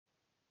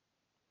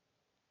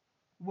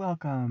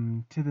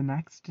Welcome to the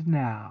next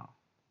now.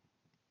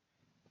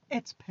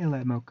 It's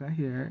Pele Mocha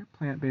here,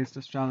 plant based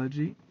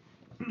astrology.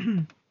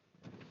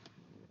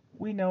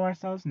 We know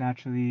ourselves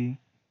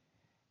naturally,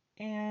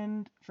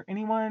 and for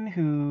anyone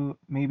who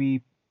may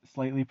be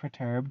slightly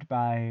perturbed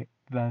by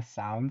the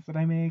sounds that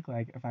I make,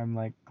 like if I'm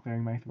like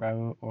clearing my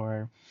throat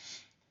or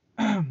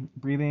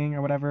breathing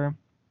or whatever,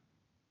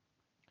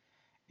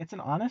 it's an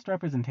honest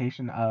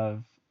representation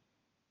of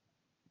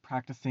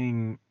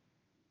practicing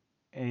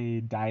a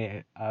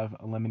diet of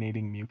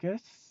eliminating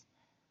mucus.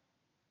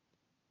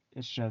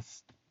 It's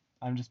just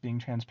I'm just being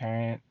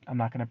transparent. I'm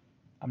not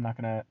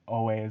gonna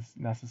always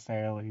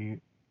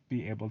necessarily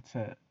be able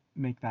to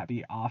make that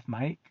be off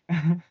mic.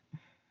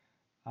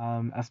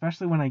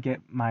 Especially when I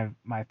get my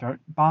throat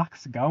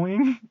box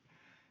going,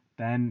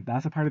 then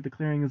that's a part of the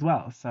clearing as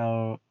well.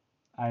 So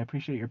I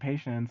appreciate your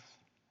patience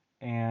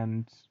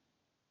and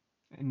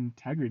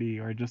integrity,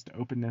 or just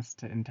openness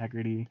to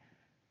integrity.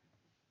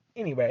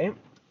 Anyway,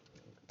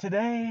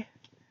 today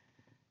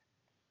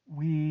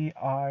we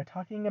are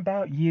talking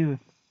about youth.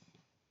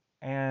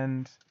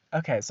 And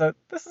okay, so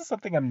this is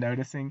something I'm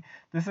noticing.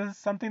 This is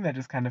something that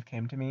just kind of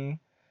came to me.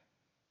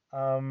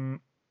 Um,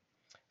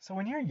 so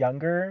when you're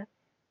younger,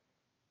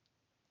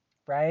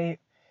 right?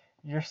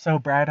 You're so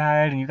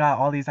bright-eyed and you got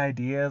all these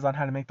ideas on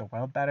how to make the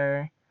world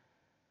better.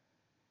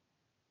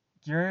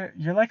 You're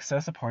like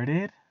so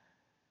supported.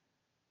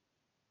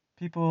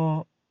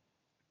 People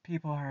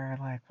people are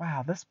like,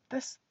 "Wow, this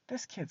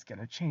kid's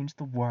gonna change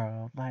the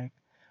world." Like,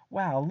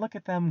 "Wow, look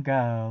at them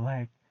go."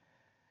 Like,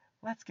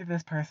 "Let's give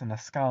this person a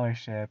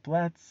scholarship.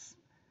 Let's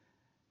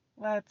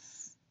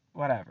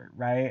whatever,"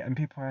 right? And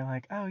people are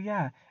like, "Oh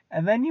yeah."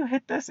 And then you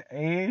hit this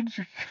age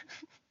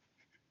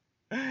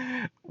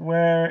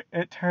where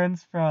it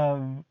turns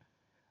from,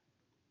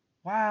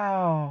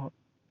 "Wow,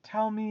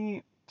 tell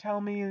me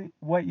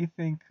what you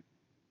think,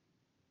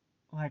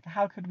 like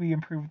how could we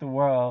improve the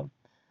world,"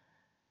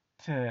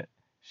 to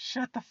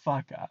 "Shut the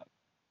fuck up."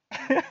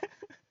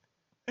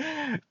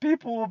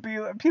 People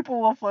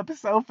will flip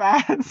so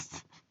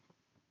fast.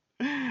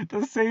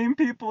 The same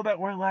people that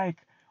were like,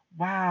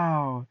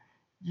 "Wow,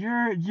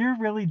 you're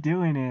really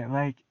doing it.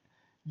 Like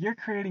you're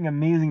creating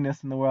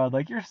amazingness in the world.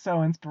 Like you're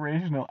so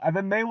inspirational." And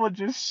then they will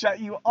just shut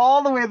you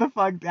all the way the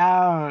fuck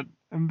down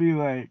and be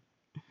like,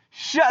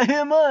 "Shut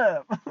him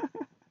up."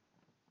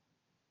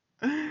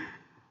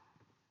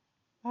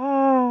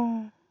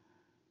 Oh,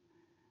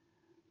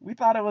 we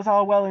thought it was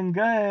all well and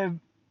good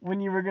when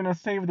you were gonna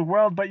save the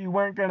world, but you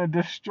weren't gonna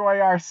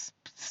destroy our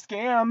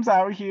scams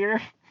out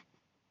here.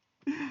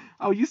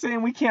 Oh, you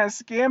saying we can't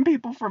scam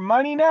people for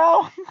money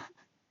now?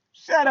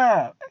 Shut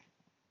up.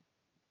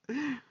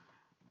 I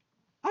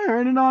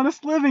earn an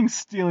honest living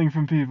stealing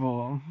from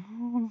people. I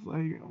was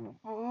like,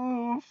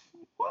 oh,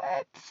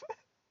 what?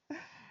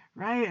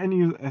 Right?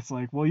 And it's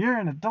like, well, you're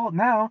an adult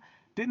now.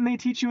 Didn't they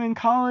teach you in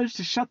college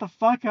to shut the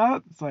fuck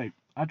up? It's like,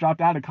 I dropped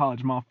out of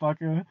college,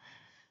 motherfucker.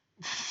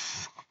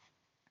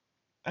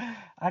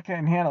 I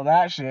couldn't handle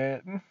that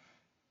shit. And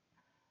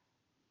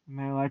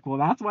they're like, well,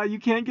 that's why you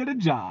can't get a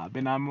job.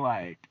 And I'm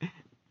like,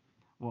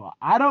 well,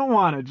 I don't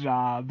want a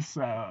job,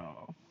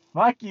 so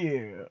fuck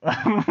you.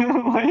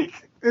 Like,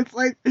 it's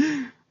like,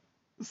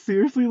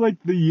 seriously, like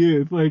the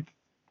youth, like,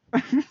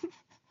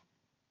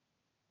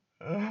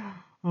 oh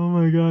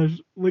my gosh,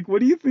 like,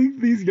 what do you think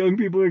these young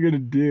people are gonna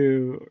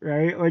do,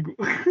 right? Like,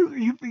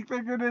 you think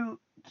they're gonna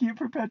keep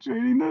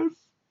perpetuating this?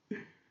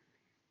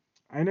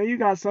 I know you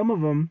got some of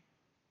them,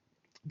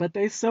 but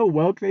they so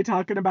woke. They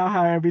talking about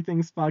how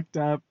everything's fucked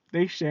up.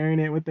 They sharing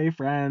it with their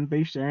friends.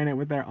 They sharing it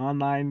with their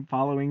online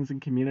followings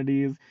and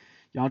communities.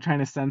 Y'all trying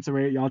to censor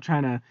it. Y'all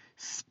trying to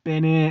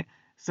spin it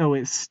so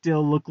it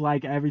still look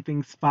like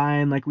everything's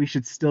fine. Like we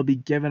should still be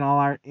giving all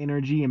our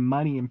energy and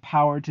money and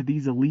power to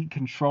these elite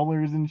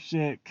controllers and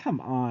shit. Come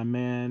on,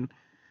 man.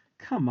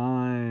 Come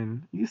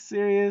on. You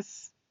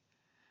serious?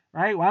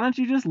 Right? Why don't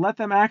you just let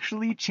them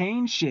actually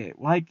change shit?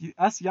 Like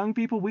us young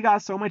people, we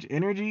got so much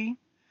energy.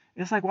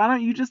 It's like, why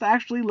don't you just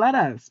actually let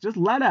us? Just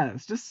let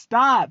us. Just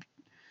stop.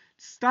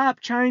 Stop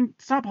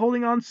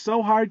holding on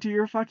so hard to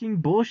your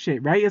fucking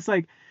bullshit, right? It's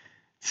like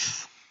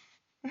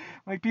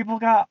people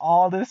got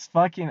all this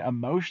fucking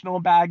emotional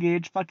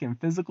baggage, fucking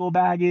physical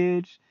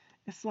baggage.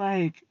 It's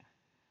like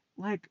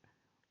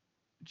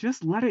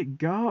just let it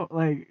go.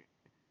 Like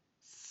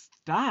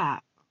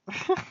stop.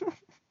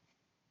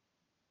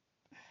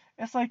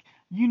 It's like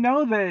you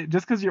know that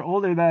just because you're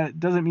older, that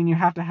doesn't mean you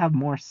have to have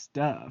more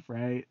stuff,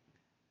 right?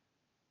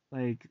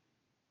 Like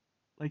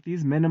like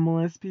these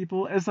minimalist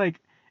people. It's like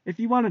if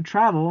you want to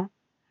travel,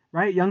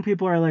 right? Young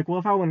people are like, well,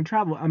 if I want to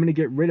travel, I'm gonna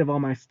get rid of all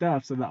my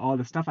stuff so that all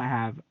the stuff I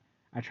have,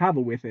 I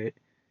travel with it,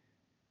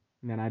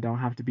 and then I don't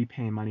have to be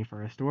paying money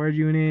for a storage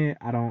unit.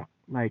 I don't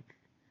like,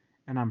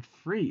 and I'm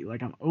free,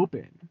 like I'm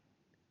open,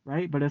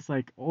 right? But it's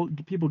like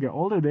old people get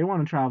older, they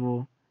want to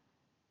travel,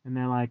 and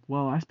they're like,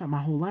 well, I spent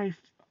my whole life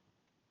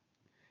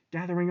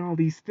gathering all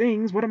these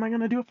things. What am I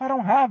gonna do if I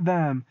don't have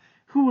them?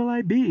 Who will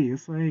I be?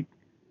 It's like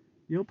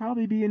you'll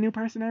probably be a new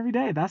person every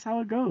day. That's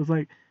how it goes.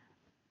 Like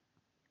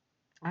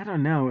I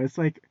don't know. It's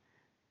like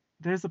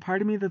there's a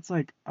part of me that's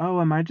like,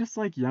 oh, am I just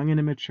like young and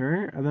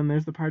immature? And then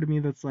there's the part of me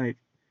that's like,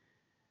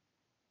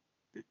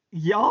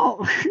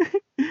 y'all,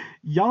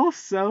 y'all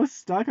so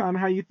stuck on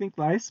how you think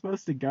life's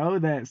supposed to go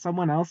that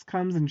someone else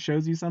comes and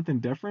shows you something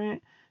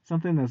different,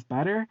 something that's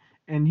better,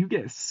 and you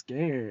get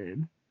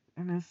scared.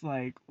 And it's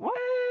like, what?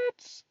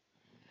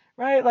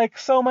 Right? Like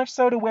so much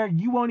so to where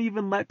you won't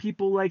even let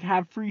people like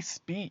have free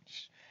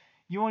speech.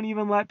 You won't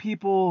even let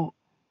people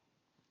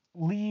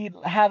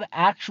have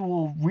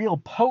actual real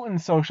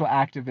potent social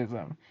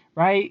activism,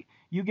 right?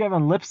 You give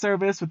them lip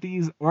service with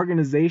these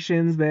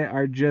organizations that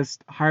are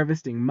just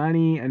harvesting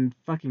money and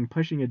fucking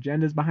pushing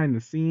agendas behind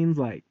the scenes.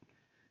 Like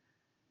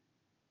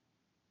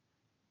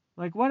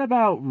what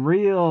about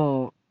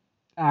real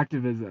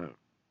activism,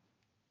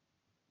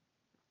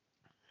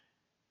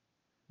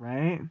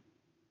 right?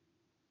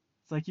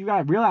 It's like you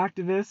got real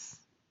activists.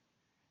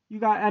 You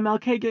got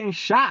MLK getting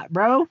shot,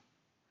 bro.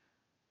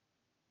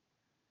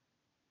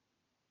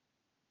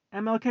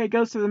 MLK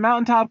goes to the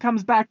mountaintop,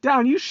 comes back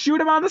down. You shoot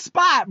him on the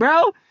spot,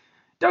 bro.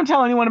 Don't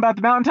tell anyone about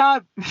the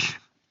mountaintop.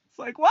 It's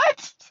like,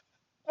 what?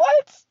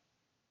 What?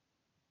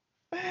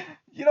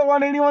 You don't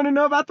want anyone to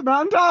know about the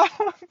mountaintop?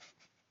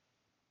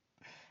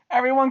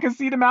 Everyone can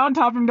see the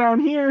mountaintop from down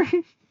here.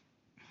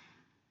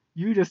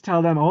 You just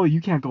tell them, oh, you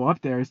can't go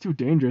up there. It's too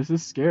dangerous.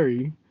 It's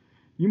scary.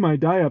 You might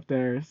die up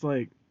there. It's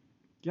like,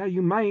 yeah,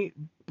 you might,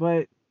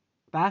 but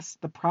that's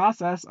the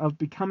process of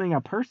becoming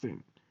a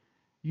person.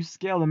 You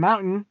scale the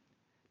mountain,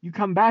 you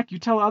come back, you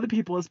tell other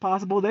people it's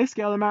possible, they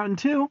scale the mountain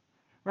too.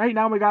 Right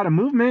now we got a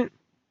movement,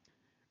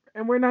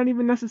 and we're not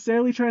even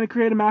necessarily trying to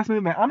create a mass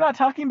movement. I'm not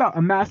talking about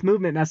a mass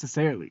movement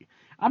necessarily.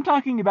 I'm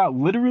talking about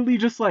literally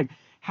just like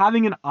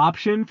having an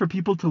option for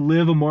people to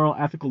live a moral,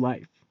 ethical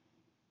life.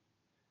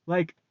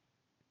 Like,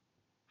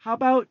 how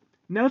about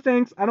no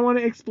thanks, I don't want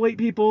to exploit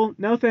people.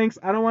 No thanks,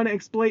 I don't want to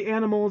exploit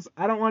animals.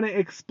 I don't want to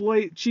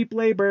exploit cheap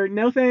labor.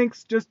 No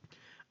thanks, just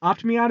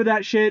opt me out of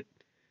that shit.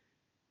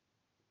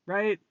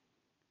 Right?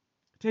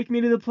 Take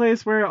me to the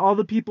place where all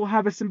the people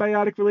have a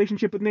symbiotic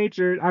relationship with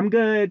nature. I'm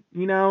good,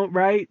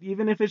 right?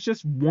 Even if it's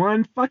just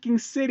one fucking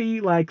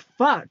city, like,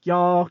 fuck,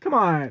 y'all. Come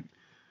on.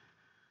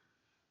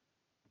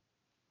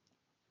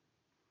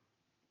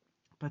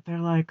 But they're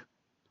like,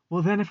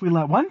 well, then if we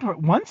let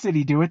one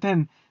city do it,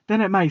 then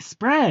it might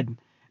spread.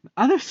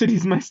 Other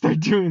cities might start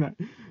doing that.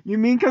 You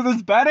mean because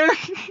it's better?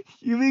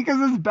 You mean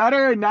because it's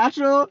better and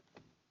natural?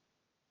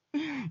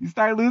 You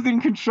start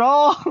losing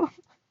control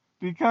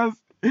because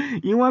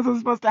you wasn't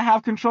supposed to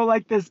have control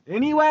like this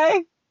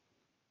anyway?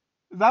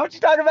 Is that what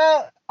you're talking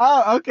about?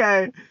 Oh,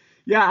 okay.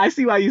 Yeah, I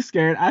see why you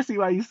scared. I see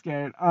why you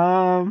scared.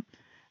 How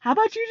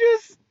about you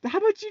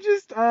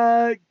just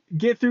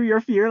get through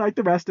your fear like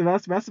the rest of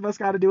us? The rest of us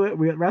got to do it.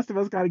 The rest of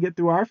us got to get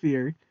through our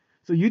fear.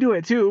 So you do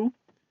it too.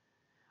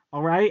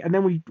 All right? And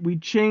then we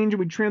change and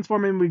we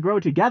transform and we grow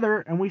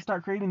together and we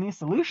start creating these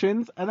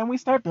solutions and then we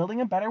start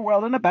building a better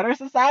world and a better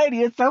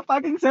society. It's so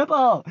fucking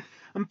simple.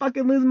 I'm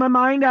fucking losing my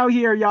mind out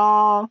here,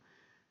 y'all.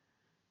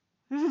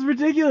 This is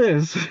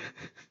ridiculous.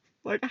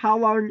 Like, how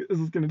long is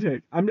this gonna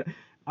take? I'm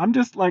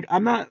just like,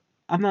 I'm not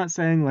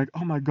saying like,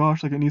 oh my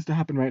gosh, like it needs to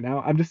happen right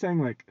now. I'm just saying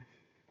like,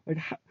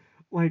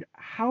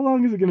 how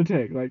long is it gonna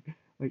take? Like,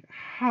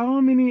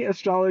 how many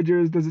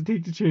astrologers does it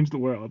take to change the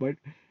world? Like,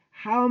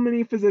 how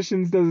many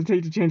physicians does it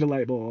take to change a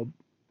light bulb?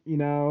 You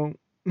know,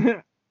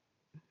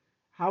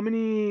 how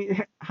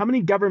many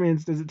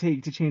governments does it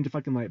take to change a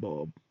fucking light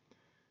bulb?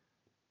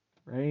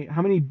 Right?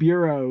 How many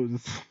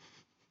bureaus?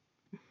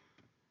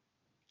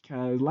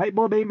 Cause light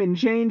bulb ain't been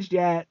changed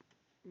yet.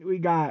 We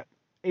got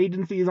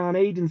agencies on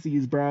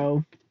agencies,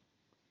 bro.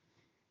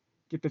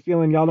 Get the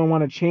feeling y'all don't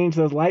want to change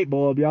those light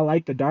bulbs. Y'all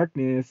like the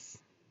darkness.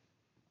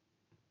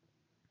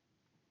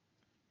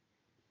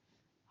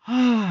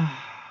 But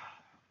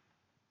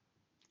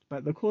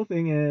the cool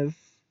thing is,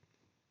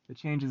 the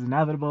change is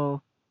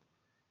inevitable.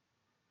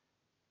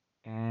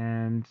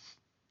 And,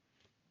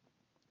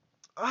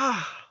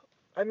 I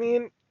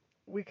mean,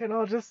 we can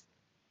all just,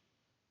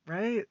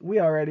 right? We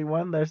already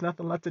won. There's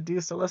nothing left to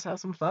do, so let's have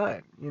some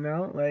fun,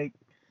 Like,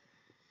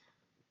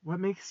 what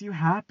makes you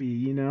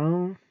happy?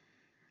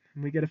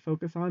 We gotta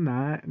focus on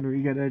that, and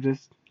we gotta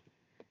just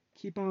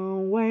keep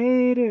on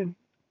waiting,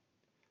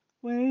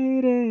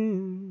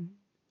 waiting,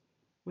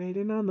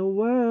 waiting on the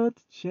world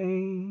to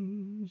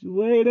change,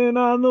 waiting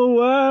on the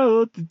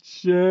world to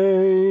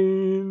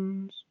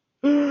change.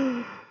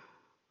 I'm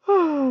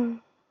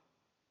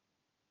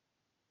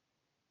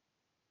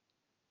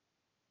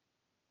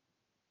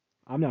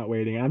not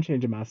waiting. I'm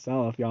changing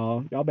myself,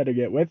 y'all. Y'all better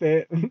get with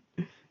it.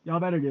 Y'all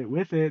better get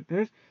with it.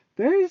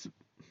 There's,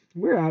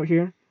 we're out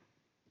here.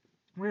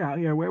 We're out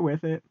here. We're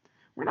with it.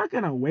 We're not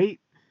gonna wait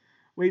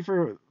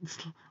for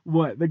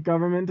what the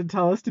government to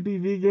tell us to be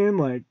vegan.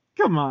 Like,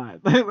 come on.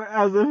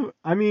 As if,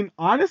 I mean,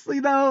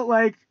 honestly though,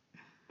 like,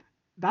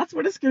 that's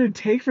what it's gonna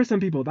take for some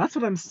people. That's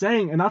what I'm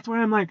saying, and that's why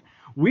I'm like,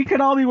 we could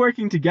all be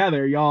working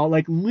together, y'all.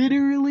 Like,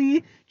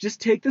 literally,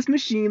 just take this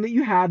machine that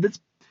you have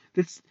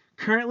that's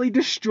currently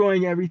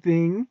destroying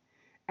everything,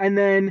 and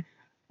then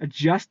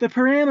adjust the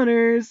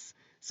parameters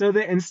So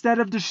that instead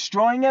of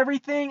destroying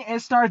everything,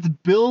 it starts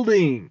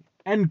building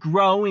and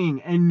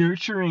growing and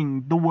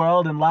nurturing the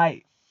world and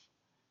life.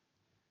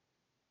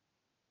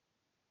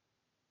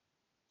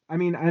 I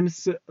mean, I'm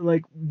so,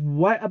 like,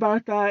 what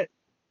about that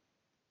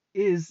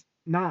is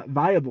not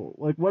viable?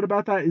 Like, what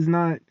about that is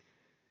not?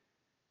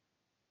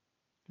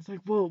 It's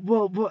like,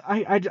 well,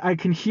 I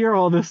can hear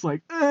all this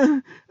like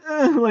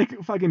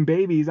fucking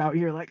babies out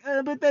here, like,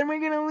 but then we're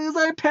gonna lose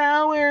our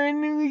power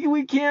and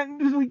we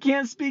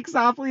can't speak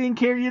softly and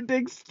carry a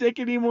big stick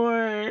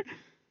anymore.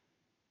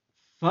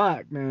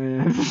 Fuck,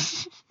 man.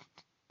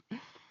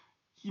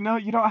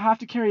 You don't have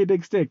to carry a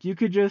big stick. You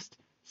could just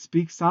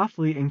speak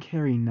softly and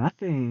carry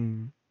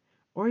nothing.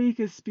 Or you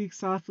could speak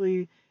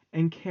softly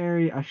and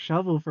carry a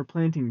shovel for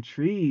planting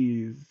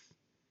trees,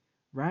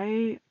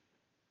 right?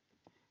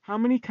 How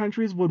many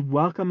countries would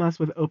welcome us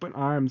with open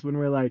arms when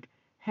we're like,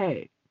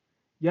 hey,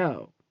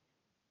 yo,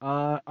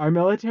 our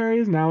military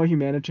is now a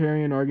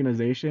humanitarian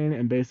organization,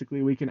 and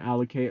basically we can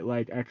allocate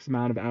like X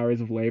amount of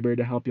hours of labor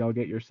to help y'all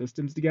get your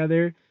systems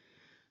together.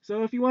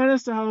 So if you want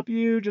us to help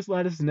you, just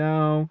let us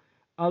know.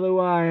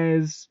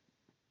 Otherwise,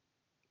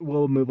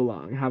 we'll move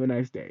along. Have a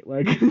nice day.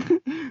 Like,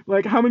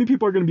 like how many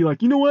people are gonna be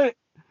like, you know what?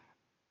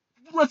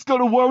 Let's go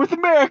to war with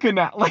America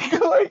now.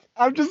 Like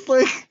I'm just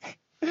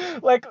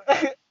like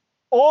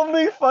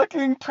only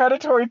fucking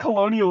predatory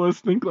colonialists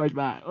think like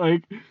that.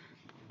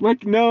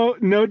 Like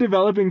no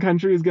developing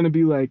country is gonna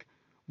be like,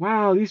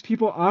 wow, these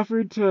people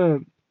offered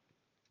to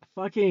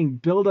fucking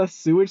build us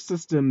sewage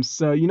systems,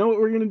 so you know what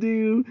we're gonna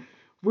do?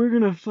 We're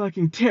gonna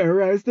fucking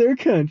terrorize their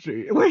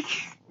country. Like,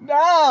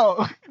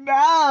 no,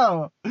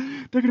 no.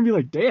 They're gonna be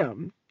like,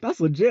 damn, that's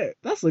legit.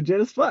 That's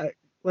legit as fuck.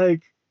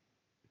 Like,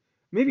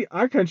 maybe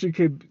our country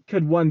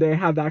could one day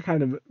have that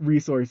kind of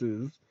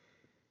resources,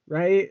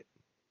 right?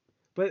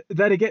 But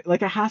then again,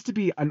 like it has to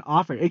be an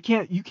offer. You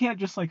can't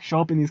just like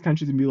show up in these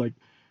countries and be like,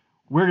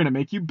 we're gonna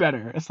make you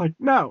better. It's like,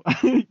 no,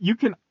 you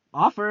can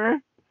offer,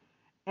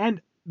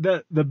 and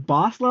the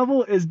boss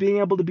level is being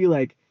able to be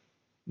like,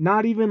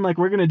 not even like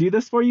we're gonna do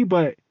this for you,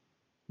 but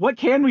what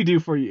can we do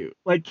for you?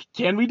 Like,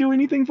 can we do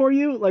anything for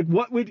you? Like,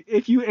 what would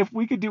if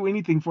we could do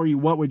anything for you,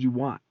 what would you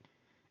want?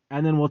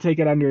 And then we'll take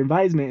it under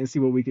advisement and see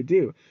what we could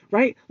do,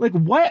 right? Like,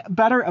 what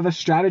better of a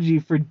strategy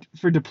for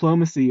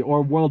diplomacy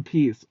or world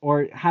peace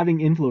or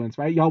having influence,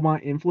 right? Y'all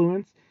want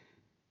influence?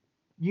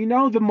 You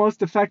know the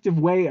most effective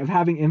way of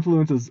having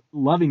influence is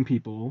loving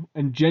people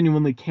and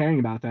genuinely caring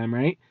about them,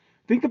 right?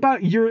 Think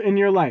about in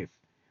your life,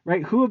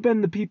 right? Who have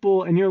been the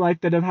people in your life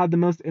that have had the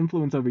most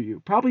influence over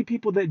you? Probably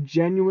people that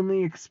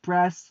genuinely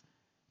express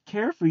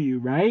care for you,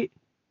 right?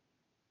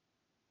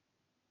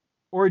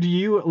 Or do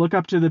you look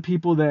up to the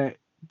people that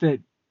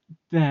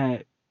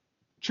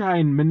try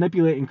and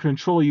manipulate and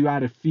control you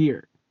out of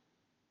fear?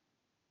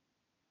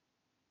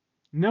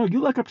 No,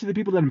 you look up to the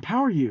people that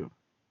empower you.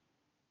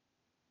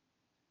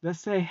 That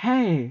say,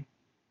 "Hey,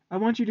 I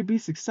want you to be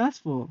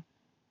successful."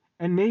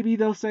 And maybe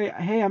they'll say,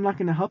 hey, I'm not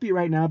going to help you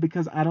right now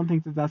because I don't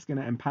think that that's going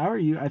to empower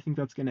you. I think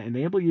that's going to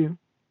enable you.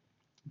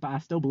 But I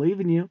still believe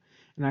in you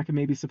and I can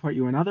maybe support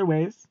you in other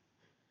ways.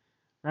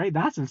 Right?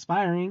 That's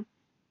inspiring.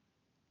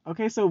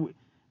 Okay, so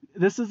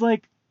this is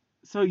like,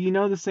 so you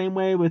know the same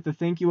way with the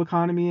thank you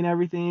economy and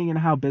everything and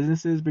how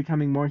businesses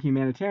becoming more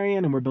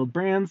humanitarian and we're build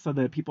brands so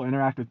that people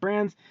interact with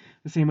brands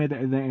the same way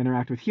that they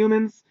interact with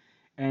humans,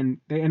 and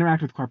they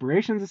interact with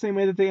corporations the same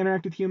way that they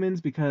interact with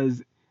humans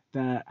because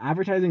the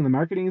advertising, the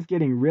marketing is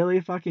getting really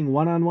fucking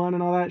one-on-one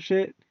and all that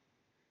shit,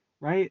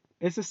 right?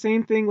 It's the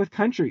same thing with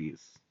countries.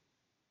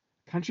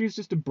 Country is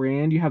just a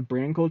brand. You have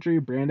brand culture,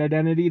 your brand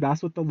identity.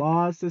 That's what the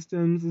laws,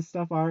 systems, and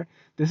stuff are.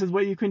 This is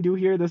what you can do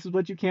here. This is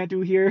what you can't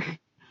do here,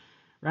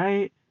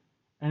 right?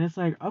 And it's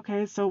like,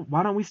 okay, so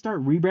why don't we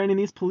start rebranding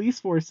these police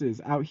forces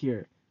out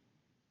here,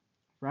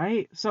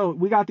 right? So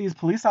we got these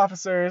police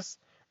officers,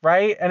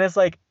 right? And it's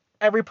like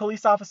every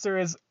police officer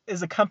is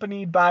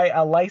accompanied by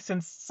a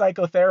licensed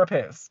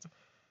psychotherapist,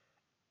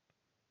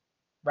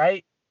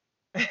 right?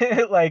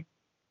 Like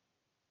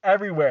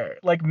everywhere,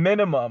 like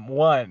minimum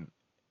one.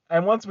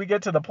 And once we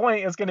get to the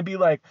point, it's going to be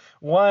like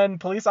one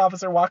police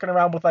officer walking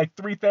around with like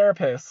 3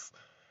 therapists,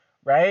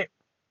 right?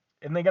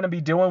 And they're going to be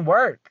doing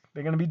work.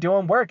 They're going to be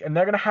doing work and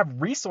they're going to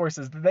have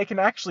resources that they can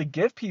actually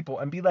give people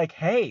and be like,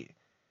 hey,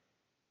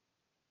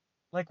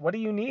 like, what do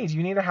you need?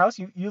 You need a house?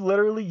 You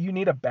literally, you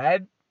need a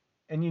bed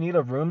and you need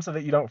a room so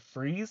that you don't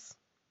freeze.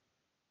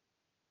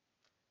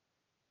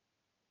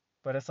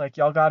 But it's like,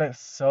 y'all got it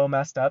so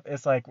messed up.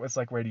 It's like,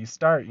 where do you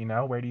start?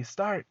 Where do you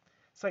start?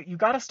 It's like, you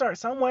got to start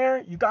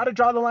somewhere. You got to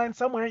draw the line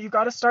somewhere. You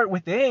got to start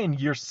within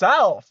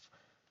yourself.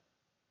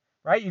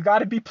 Right? You got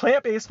to be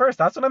plant-based first.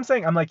 That's what I'm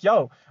saying. I'm like,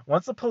 yo,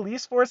 once the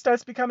police force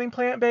starts becoming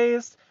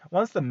plant-based,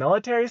 once the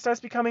military starts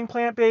becoming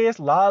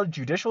plant-based, law,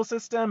 judicial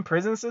system,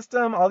 prison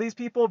system, all these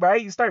people,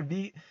 right? You start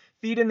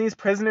feeding these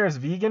prisoners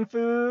vegan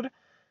food,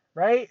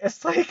 right?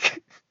 It's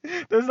like,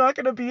 there's not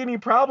going to be any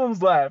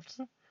problems left.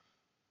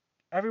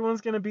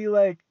 Everyone's going to be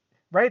like,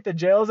 right? The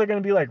jails are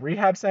going to be like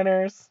rehab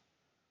centers.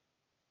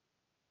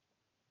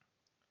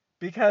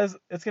 Because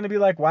it's going to be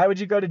like, why would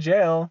you go to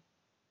jail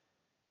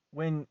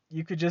when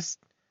you could just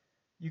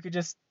You could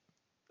just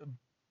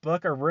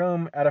book a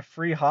room at a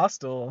free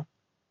hostel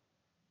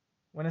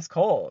when it's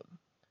cold,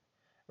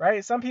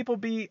 right? Some people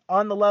be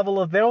on the level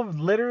of they'll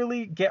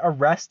literally get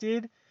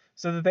arrested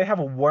so that they have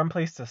a warm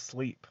place to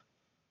sleep.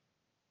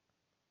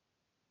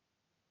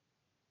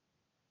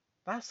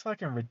 That's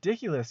fucking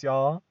ridiculous,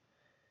 y'all.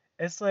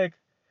 It's like,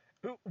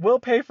 we'll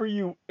pay for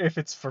you if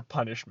it's for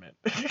punishment.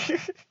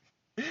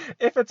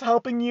 If it's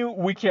helping you,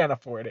 we can't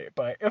afford it.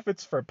 But if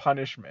it's for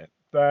punishment,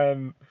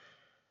 then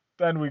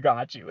we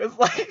got you. It's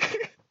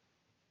like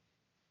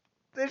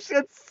this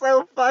shit's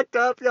so fucked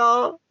up,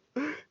 y'all.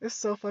 It's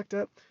so fucked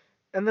up.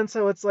 And then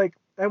so it's like,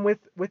 and with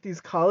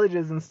these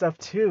colleges and stuff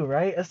too,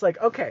 right? It's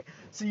like, okay,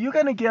 so you're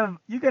gonna give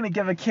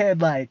a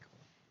kid like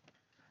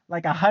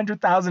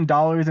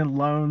 $100,000 in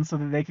loans so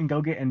that they can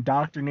go get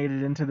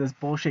indoctrinated into this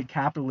bullshit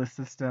capitalist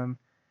system.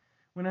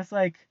 When it's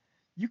like,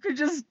 you could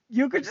just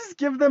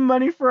give them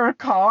money for a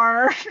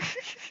car.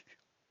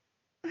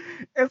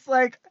 It's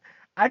like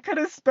I could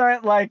have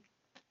spent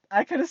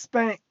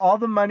all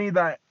the money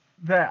that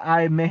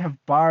I may have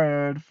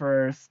borrowed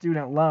for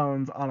student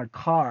loans on a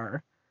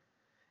car,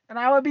 and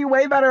I would be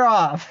way better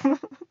off.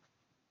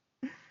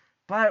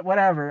 But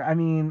whatever. I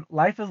mean,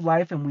 life is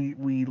life, and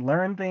we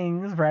learn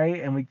things,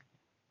 right? And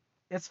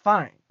it's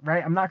fine,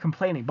 right? I'm not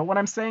complaining. But what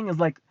I'm saying is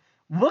like,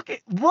 look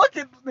at look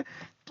at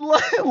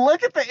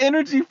the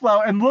energy flow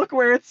and look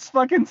where it's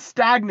fucking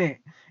stagnant.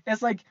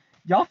 It's like,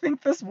 y'all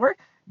think this work?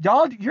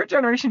 Your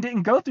generation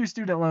didn't go through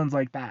student loans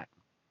like that.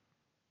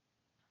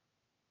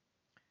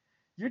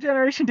 Your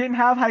generation didn't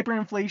have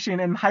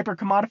hyperinflation and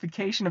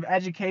hypercommodification of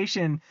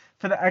education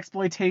for the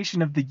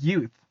exploitation of the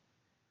youth.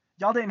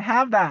 Y'all didn't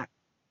have that.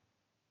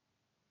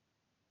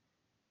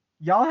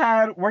 Y'all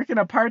had working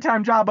a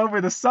part-time job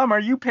over the summer.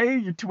 You pay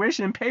your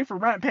tuition, pay for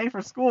rent, pay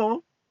for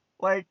school.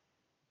 Like,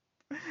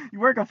 you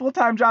work a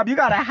full-time job, you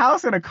got a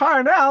house and a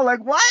car now.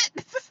 Like, what?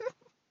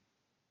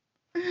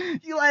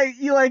 you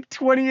like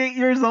 28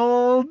 years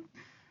old,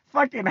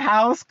 fucking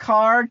house,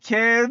 car,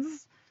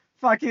 kids,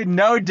 fucking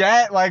no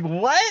debt. Like,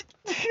 what?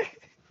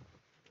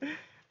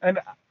 And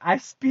I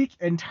speak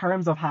in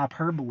terms of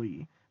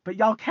hyperbole, but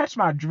y'all catch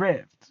my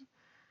drift.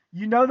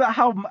 You know that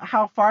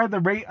how far the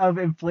rate of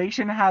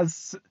inflation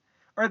has,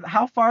 or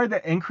how far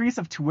the increase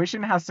of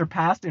tuition has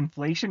surpassed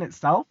inflation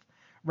itself,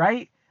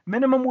 right?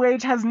 Minimum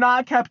wage has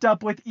not kept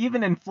up with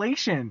even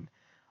inflation,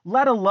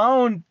 let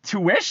alone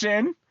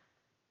tuition.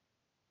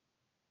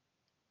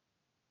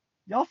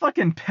 Y'all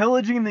fucking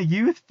pillaging the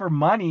youth for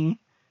money,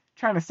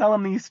 trying to sell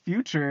them these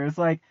futures.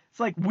 Like, it's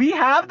like, we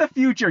have the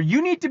future.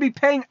 You need to be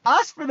paying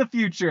us for the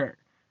future.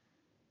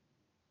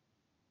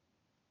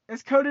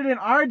 It's coded in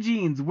our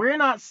genes. We're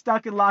not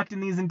stuck and locked in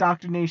these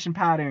indoctrination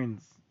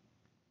patterns.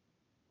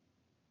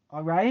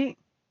 All right?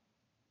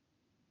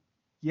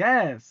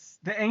 Yes,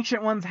 the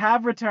ancient ones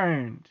have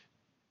returned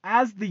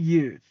as the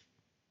youth.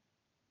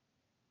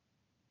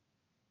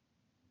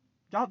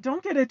 Y'all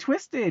don't get it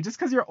twisted. Just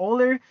because you're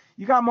older,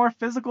 you got more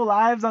physical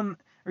lives on,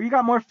 or you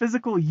got more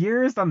physical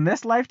years on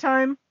this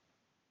lifetime.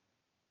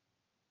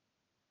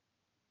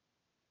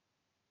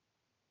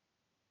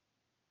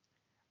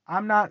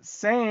 I'm not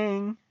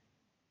saying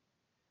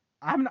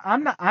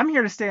I'm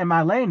here to stay in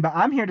my lane, but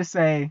I'm here to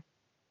say,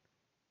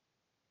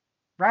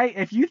 right?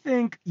 If you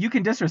think you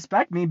can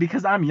disrespect me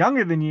because I'm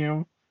younger than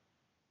you,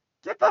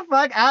 get the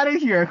fuck out of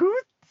here.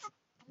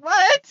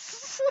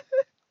 What?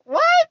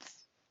 What?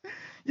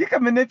 You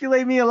can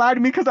manipulate me and lie to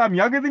me because I'm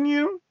younger than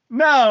you?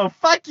 No,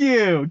 fuck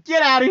you.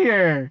 Get out of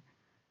here.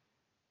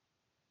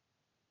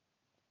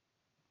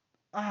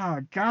 Oh,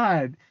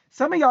 God.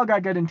 Some of y'all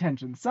got good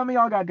intentions. I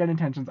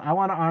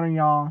want to honor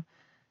y'all.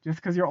 Just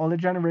because you're older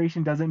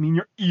generation doesn't mean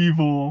you're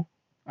evil.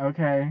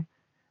 Okay?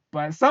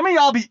 But some of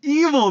y'all be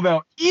evil,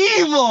 though.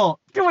 Evil!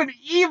 Doing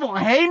evil,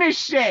 heinous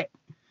shit.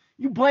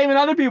 You blaming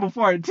other people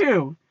for it,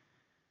 too.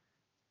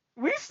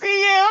 We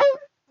see you.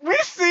 We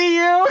see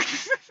you.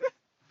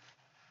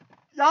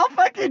 Y'all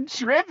fucking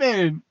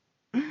tripping.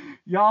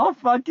 Y'all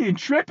fucking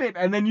tripping.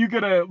 And then you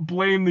gotta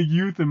blame the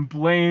youth and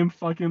blame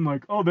fucking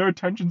like, oh, their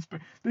attention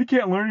span. They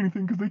can't learn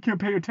anything because they can't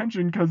pay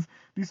attention because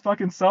these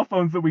fucking cell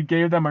phones that we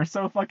gave them are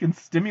so fucking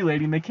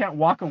stimulating. They can't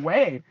walk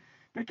away.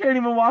 They can't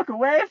even walk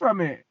away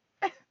from it.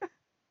 It's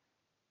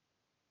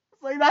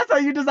like, that's how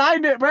you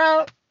designed it,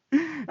 bro.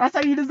 That's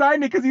how you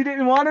designed it, because you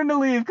didn't want them to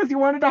leave, because you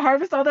wanted to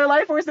harvest all their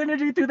life force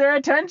energy through their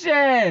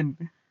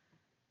attention.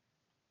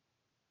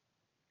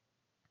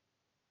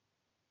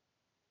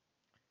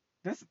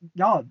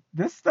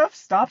 This stuff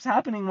stops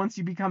happening once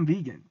you become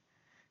vegan.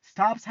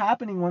 Stops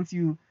happening once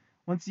you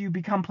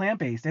become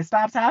plant-based. It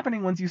stops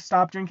happening once you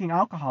stop drinking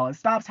alcohol. It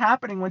stops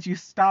happening once you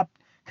stop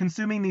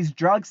consuming these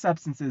drug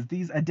substances,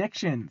 these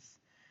addictions.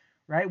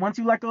 Right? Once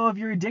you let go of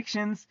your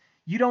addictions,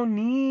 you don't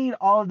need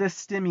all of this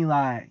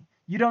stimuli.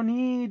 You don't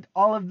need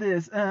all of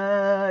this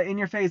in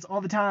your face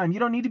all the time. You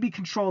don't need to be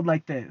controlled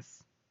like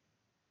this.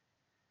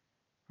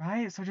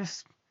 Right? So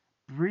just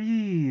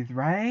breathe,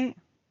 right?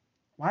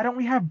 Why don't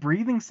we have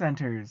breathing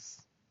centers?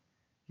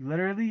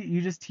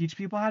 You just teach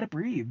people how to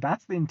breathe.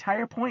 That's the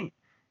entire point.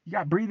 You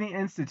got breathing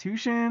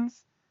institutions,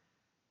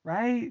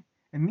 right?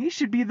 And these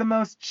should be the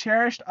most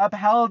cherished,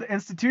 upheld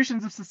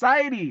institutions of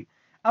society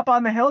up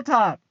on the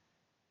hilltop.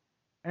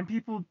 And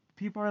people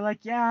are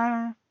like,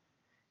 yeah,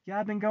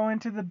 I've been going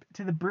to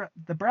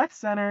the breath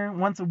center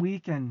once a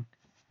week, and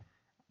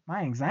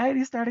my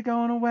anxiety started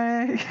going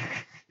away.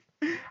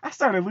 I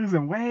started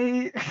losing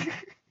weight.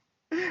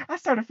 I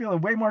started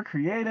feeling way more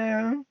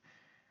creative.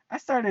 I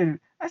started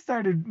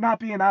not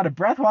being out of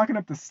breath walking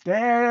up the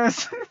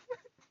stairs.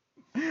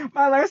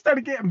 My life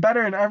started getting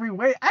better in every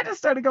way. I just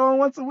started going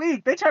once a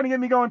week. They trying to get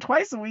me going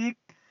twice a week.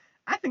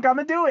 I think I'm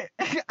gonna do it.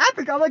 I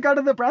think I'm gonna go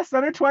to the breast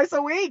center twice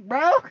a week,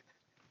 bro.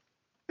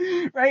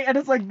 Right? And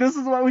it's like, this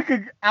is what we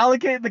could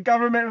allocate the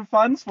government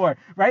funds for,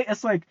 right?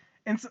 It's like,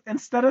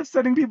 instead of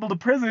sending people to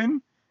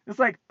prison, it's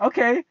like,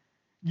 okay,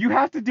 you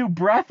have to do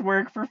breath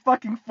work for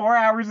fucking 4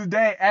 hours a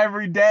day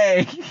every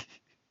day.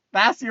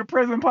 That's your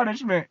prison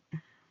punishment.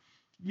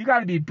 You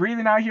gotta be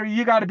breathing out here.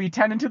 You gotta be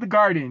tending to the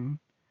garden.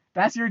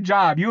 That's your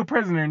job. You a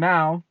prisoner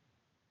now.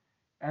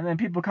 And then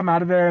people come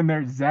out of there and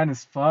they're zen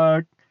as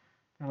fuck.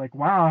 They're like,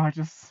 wow, I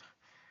just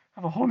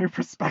have a whole new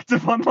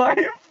perspective on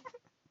life.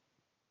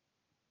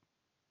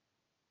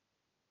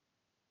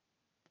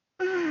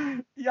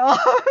 Y'all.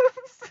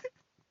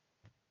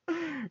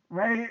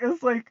 Right?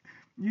 It's like,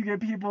 you get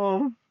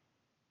people,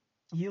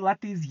 you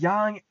let these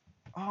young,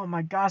 oh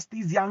my gosh,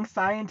 these young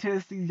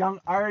scientists, these young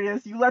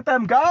artists, you let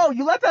them go.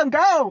 You let them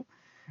go.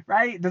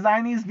 Right?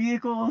 Design these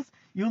vehicles.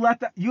 You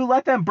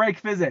let them break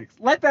physics.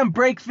 Let them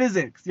break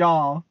physics,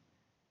 y'all.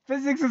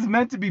 Physics is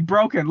meant to be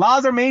broken.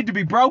 Laws are made to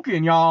be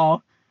broken,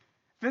 y'all.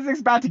 Physics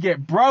about to get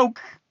broke.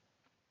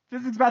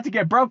 Physics about to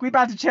get broke. We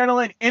about to channel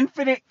in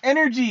infinite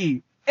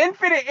energy.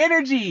 Infinite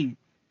energy.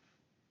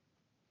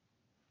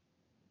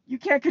 You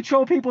can't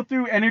control people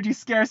through energy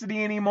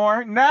scarcity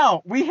anymore.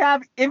 No, we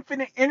have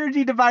infinite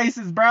energy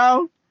devices,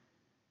 bro.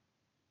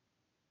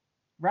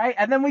 Right?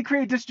 And then we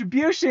create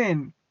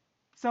distribution.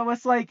 So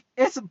it's like,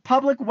 it's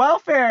public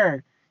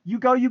welfare. You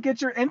go, you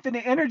get your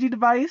infinite energy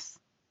device,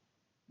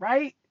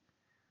 right?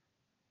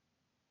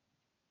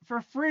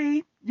 For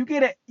free. You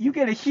get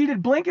a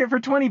heated blanket for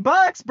 $20,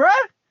 bruh.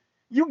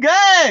 You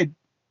good.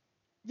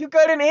 You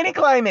good in any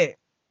climate.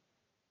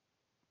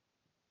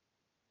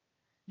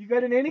 You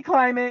good in any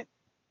climate.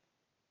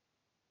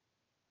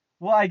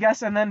 Well, I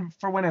guess, and then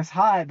for when it's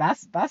hot,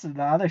 that's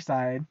the other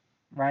side,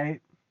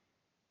 right?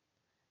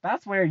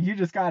 That's where you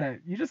just gotta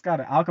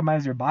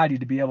alchemize your body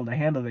to be able to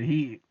handle the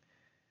heat.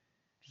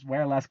 Just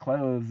wear less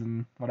clothes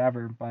and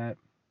whatever, but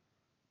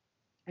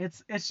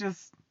it's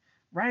just,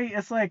 right?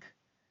 It's like,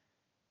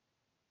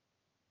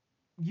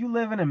 you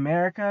live in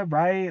America,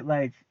 right?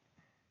 Like,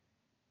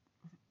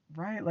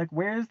 right? Like,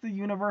 where's the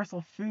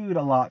universal food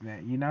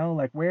allotment?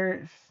 Like,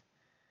 where's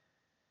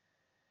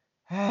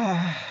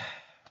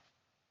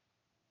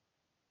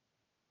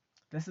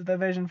this is the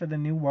vision for the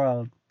new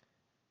world,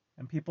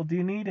 and people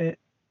do need it,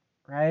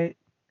 right?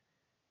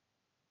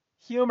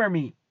 Humor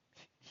me.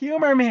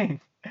 Humor me.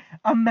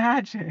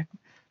 Imagine.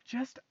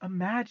 Just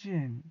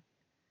imagine.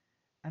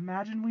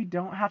 Imagine we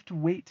don't have to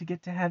wait to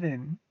get to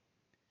heaven.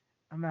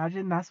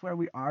 Imagine that's where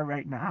we are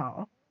right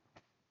now.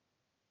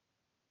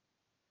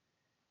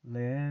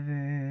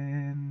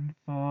 Living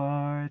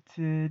for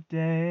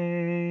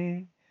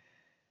today.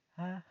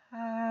 Ah.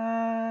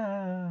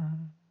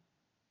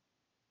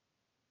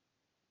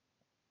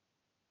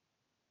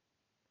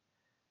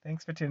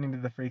 Thanks for tuning to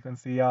the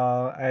frequency,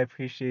 y'all. I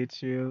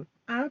appreciate you.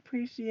 I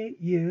appreciate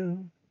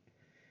you.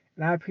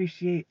 And I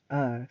appreciate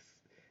us.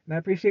 And I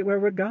appreciate where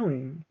we're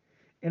going.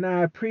 And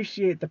I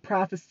appreciate the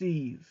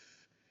prophecies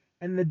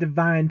and the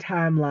divine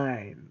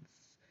timelines.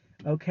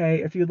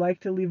 Okay, if you'd like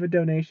to leave a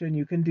donation,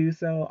 you can do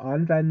so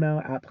on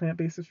Venmo at Plant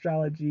Based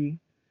Astrology.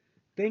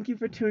 Thank you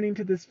for tuning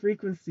to this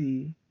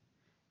frequency.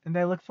 And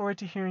I look forward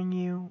to hearing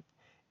you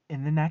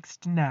in the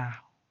next now.